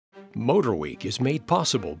MotorWeek is made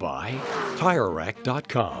possible by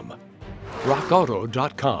TireRack.com,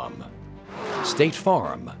 RockAuto.com, State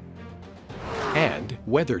Farm, and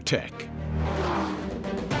WeatherTech.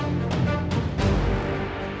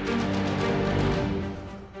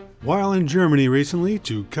 While in Germany recently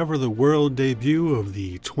to cover the world debut of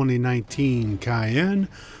the 2019 Cayenne,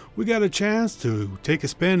 we got a chance to take a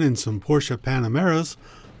spin in some Porsche Panameras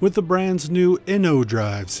with the brand's new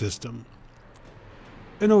InnoDrive system.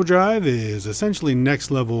 InnoDrive is essentially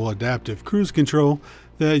next-level adaptive cruise control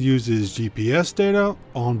that uses GPS data,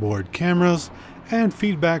 onboard cameras, and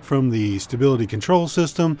feedback from the stability control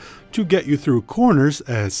system to get you through corners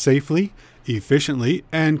as safely, efficiently,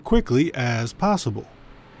 and quickly as possible.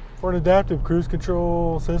 For an adaptive cruise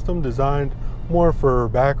control system designed more for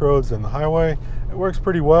back roads than the highway, it works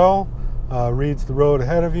pretty well. Reads the road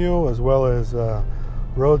ahead of you as well as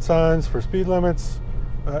road signs for speed limits.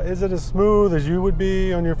 Is it as smooth as you would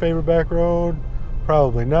be on your favorite back road?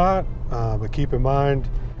 Probably not, but keep in mind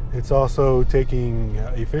it's also taking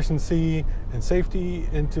efficiency and safety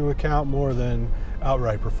into account more than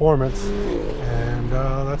outright performance, and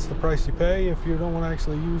that's the price you pay if you don't want to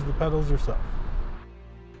actually use the pedals yourself.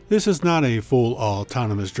 This is not a full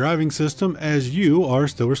autonomous driving system, as you are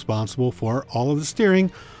still responsible for all of the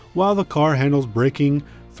steering while the car handles braking,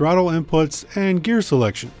 throttle inputs, and gear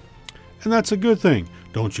selection. And that's a good thing.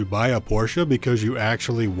 Don't you buy a Porsche because you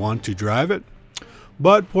actually want to drive it?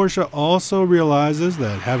 But Porsche also realizes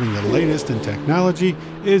that having the latest in technology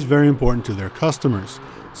is very important to their customers.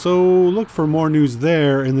 So look for more news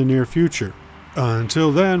there in the near future.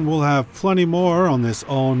 Until then, we'll have plenty more on this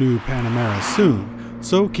all-new Panamera soon.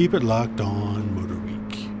 So keep it locked on MotorWeek.